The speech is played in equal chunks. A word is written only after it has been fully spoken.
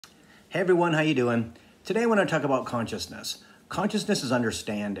Hey everyone, how you doing? Today I want to talk about consciousness. Consciousness is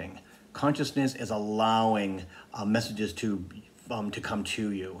understanding. Consciousness is allowing messages to come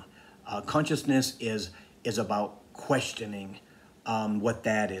to you. Consciousness is about questioning what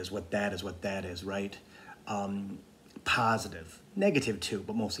that is, right? Positive, negative too,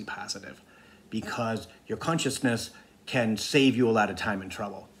 but mostly positive, because your consciousness can save you a lot of time and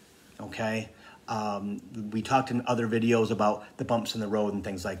trouble. Okay. We talked in other videos about the bumps in the road and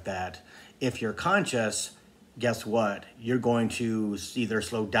things like that. If you're conscious, guess what? You're going to either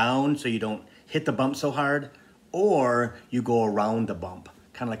slow down so you don't hit the bump so hard, or you go around the bump,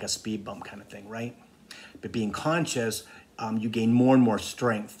 kind of like a speed bump kind of thing, right? But being conscious, you gain more and more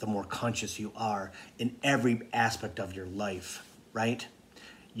strength the more conscious you are in every aspect of your life, right?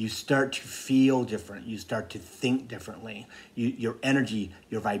 You start to feel different. You start to think differently. Your energy,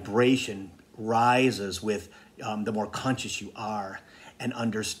 your vibration rises with the more conscious you are. And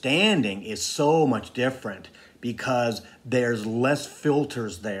understanding is so much different because there's less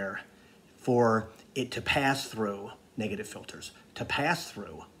filters there for it to pass through, negative filters, to pass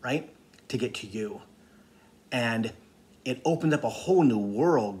through, right? To get to you. And it opens up a whole new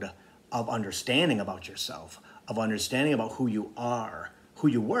world of understanding about yourself, of understanding about who you are, who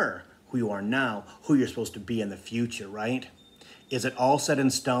you were, who you are now, who you're supposed to be in the future, right? Is it all set in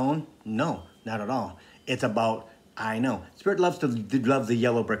stone? No, not at all. It's about, I know, Spirit loves the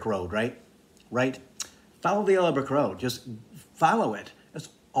yellow brick road, right? Right? Follow the yellow brick road. Just follow it. That's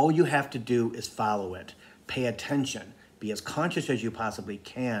all you have to do is follow it. Pay attention. Be as conscious as you possibly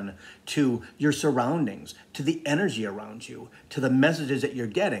can to your surroundings, to the energy around you, to the messages that you're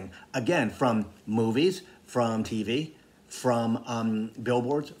getting. Again, from movies, from TV, from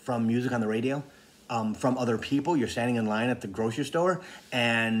billboards, from music on the radio, from other people. You're standing in line at the grocery store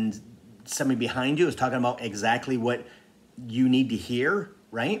and somebody behind you is talking about exactly what you need to hear,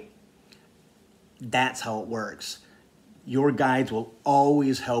 right? That's how it works. Your guides will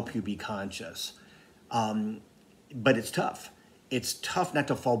always help you be conscious. But it's tough. It's tough not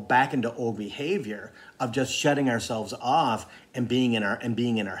to fall back into old behavior of just shutting ourselves off and being in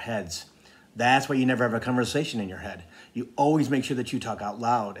our heads. That's why you never have a conversation in your head. You always make sure that you talk out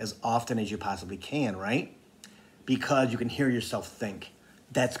loud as often as you possibly can, right? Because you can hear yourself think.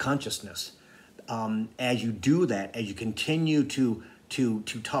 That's consciousness. As you do that, as you continue to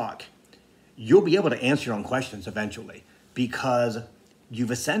talk, you'll be able to answer your own questions eventually because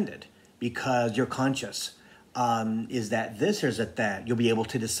you've ascended, because you're conscious. Is that this or is it that? You'll be able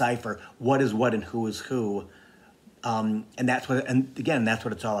to decipher what is what and who is who. And that's what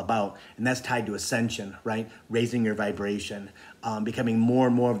it's all about. And that's tied to ascension, right? Raising your vibration, becoming more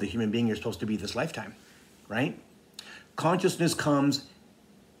and more of the human being you're supposed to be this lifetime, right? Consciousness comes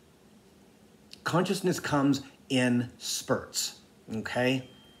in spurts, okay?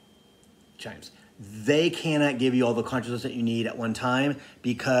 Chimes. They cannot give you all the consciousness that you need at one time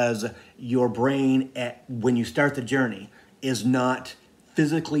because your brain, when you start the journey, is not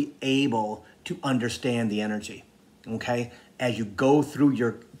physically able to understand the energy. Okay, as you go through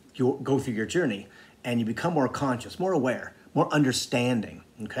your journey and you become more conscious, more aware, more understanding.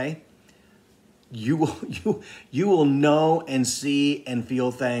 Okay, you will know and see and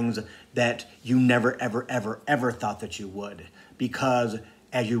feel things that you never ever thought that you would, because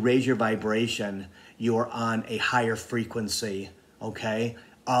as you raise your vibration, you're on a higher frequency. Okay,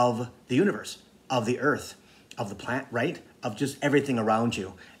 of the universe, of the earth, of the planet, right? Of just everything around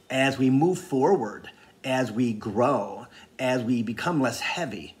you. As we move forward, as we grow, as we become less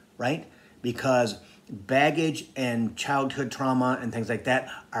heavy, right? Because baggage and childhood trauma and things like that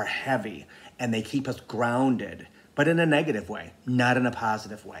are heavy and they keep us grounded, but in a negative way, not in a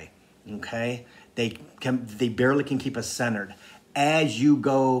positive way, okay? They barely can keep us centered. As you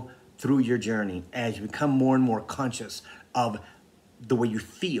go through your journey, as you become more and more conscious of the way you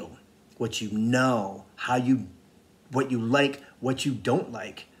feel, what you know, what you like, what you don't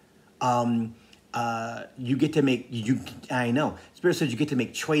like, you get to make, I know, Spirit says you get to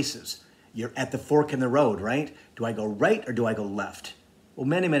make choices. You're at the fork in the road, right? Do I go right or do I go left? Well,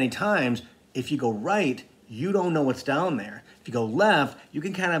 many times, if you go right, you don't know what's down there. If you go left, you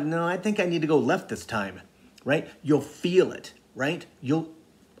can kind of, no, I think I need to go left this time, right? You'll feel it, right? You'll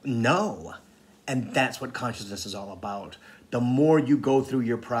know. And that's what consciousness is all about. The more you go through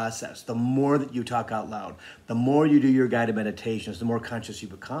your process, the more that you talk out loud, the more you do your guided meditations, the more conscious you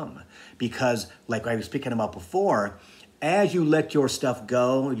become. Because, like I was speaking about before, as you let your stuff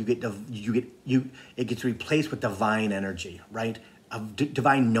go, it gets replaced with divine energy, right? Of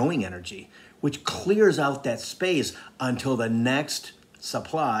divine knowing energy, which clears out that space until the next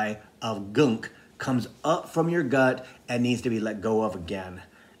supply of gunk comes up from your gut and needs to be let go of again.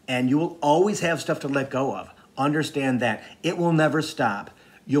 And you will always have stuff to let go of. Understand that. It will never stop.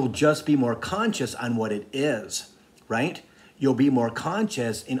 You'll just be more conscious on what it is, right? You'll be more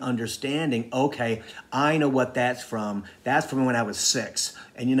conscious in understanding, okay, I know what that's from. That's from when I was 6.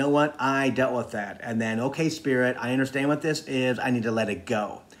 And you know what? I dealt with that. And then, okay, Spirit, I understand what this is. I need to let it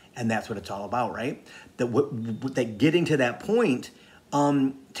go. And that's what it's all about, right? That getting to that point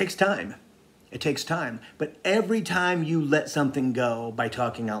takes time. It takes time. But every time you let something go by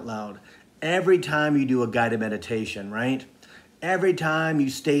talking out loud, every time you do a guided meditation, right? Every time you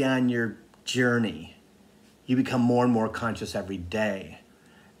stay on your journey, you become more and more conscious every day.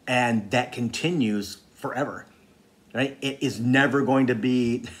 And that continues forever, right? It is never going to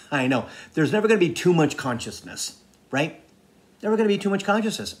be, I know, there's never going to be too much consciousness, right? Never going to be too much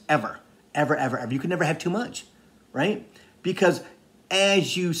consciousness, ever, ever, ever, ever. You can never have too much, right? Because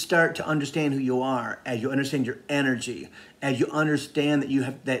as you start to understand who you are, as you understand your energy, as you understand that you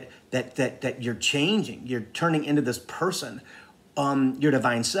have that you're changing, you're turning into this person, your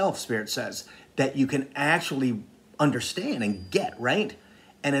divine self, Spirit says, that you can actually understand and get, right?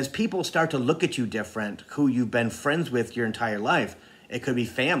 And as people start to look at you different, who you've been friends with your entire life, it could be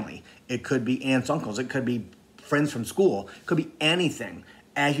family, it could be aunts, uncles, it could be friends from school, it could be anything.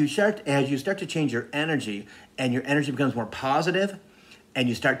 As you start to change your energy, and your energy becomes more positive, and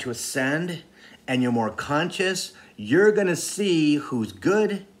you start to ascend, and you're more conscious, you're gonna see who's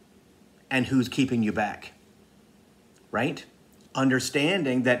good and who's keeping you back, right?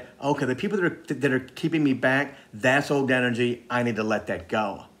 Understanding that, okay, the people that are keeping me back, that's old energy. I need to let that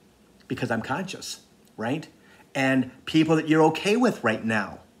go because I'm conscious, right? And people that you're okay with right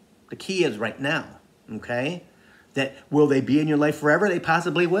now. The key is right now, okay? That will they be in your life forever? They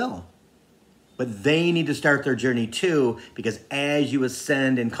possibly will. But they need to start their journey too, because as you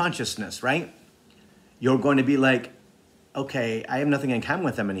ascend in consciousness, right? You're going to be like, okay, I have nothing in common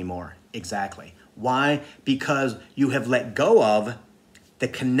with them anymore. Exactly. Why? Because you have let go of the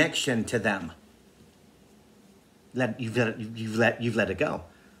connection to them. You've let it go.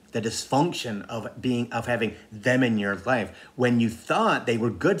 The dysfunction of having them in your life when you thought they were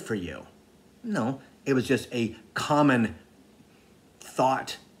good for you. No, it was just a common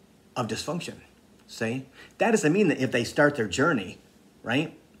thought of dysfunction. See? That doesn't mean that if they start their journey,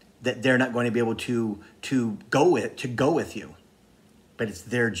 right, that they're not going to be able to go with you. But it's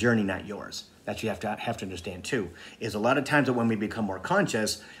their journey, not yours. That you have to understand too. Is a lot of times that when we become more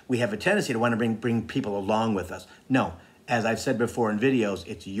conscious, we have a tendency to want to bring people along with us. No, as I've said before in videos,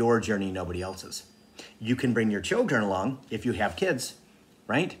 it's your journey, nobody else's. You can bring your children along if you have kids,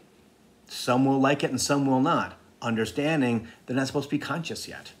 right? Some will like it and some will not. Understanding they're not supposed to be conscious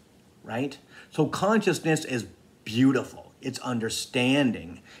yet, right? So consciousness is beautiful. It's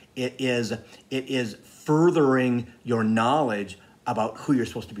understanding. It is furthering your knowledge about who you're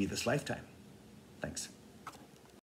supposed to be this lifetime.